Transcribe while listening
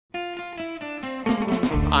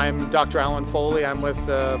I'm Dr. Alan Foley. I'm with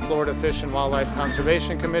the Florida Fish and Wildlife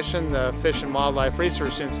Conservation Commission, the Fish and Wildlife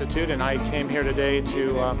Research Institute, and I came here today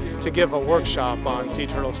to give a workshop on sea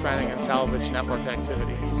turtle stranding and salvage network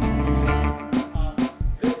activities.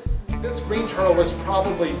 This green turtle was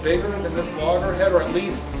probably bigger than this loggerhead, or at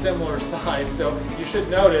least similar size, so you should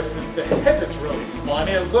notice the head is really small. I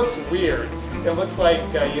mean, it looks weird. It looks like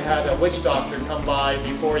you had a witch doctor come by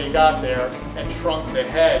before you got there and shrunk the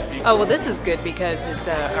head. Oh, well, this is good because it's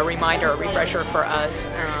a reminder, a refresher for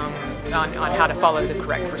us on how to follow the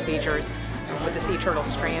correct procedures. With the sea turtle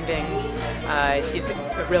strandings, it's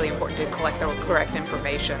really important to collect the correct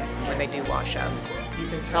information when they do wash up. You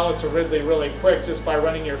can tell it's a Ridley really quick just by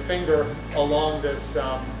running your finger along this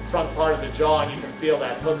front part of the jaw, and you can feel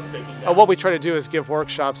that hook sticking down. What we try to do is give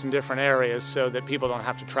workshops in different areas so that people don't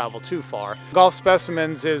have to travel too far. Gulf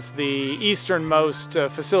Specimens is the easternmost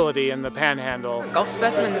facility in the Panhandle. Gulf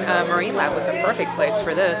Specimen Marine Lab was a perfect place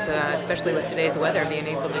for this, especially with today's weather, being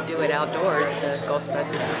able to do it outdoors. Gulf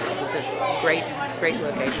Specimen was a great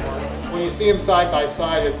location. When you see them side by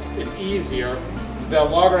side, it's easier. The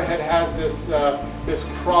loggerhead has this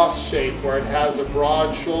cross shape where it has a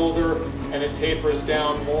broad shoulder and it tapers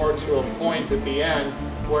down more to a point at the end,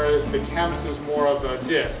 whereas the Kemp's is more of a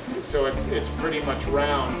disc, so it's pretty much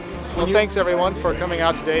round. Well, thanks everyone for coming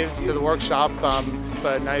out today to the workshop.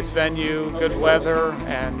 A nice venue, good weather,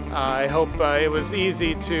 and I hope it was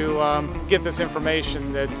easy to get this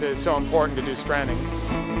information that is so important to do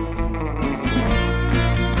strandings.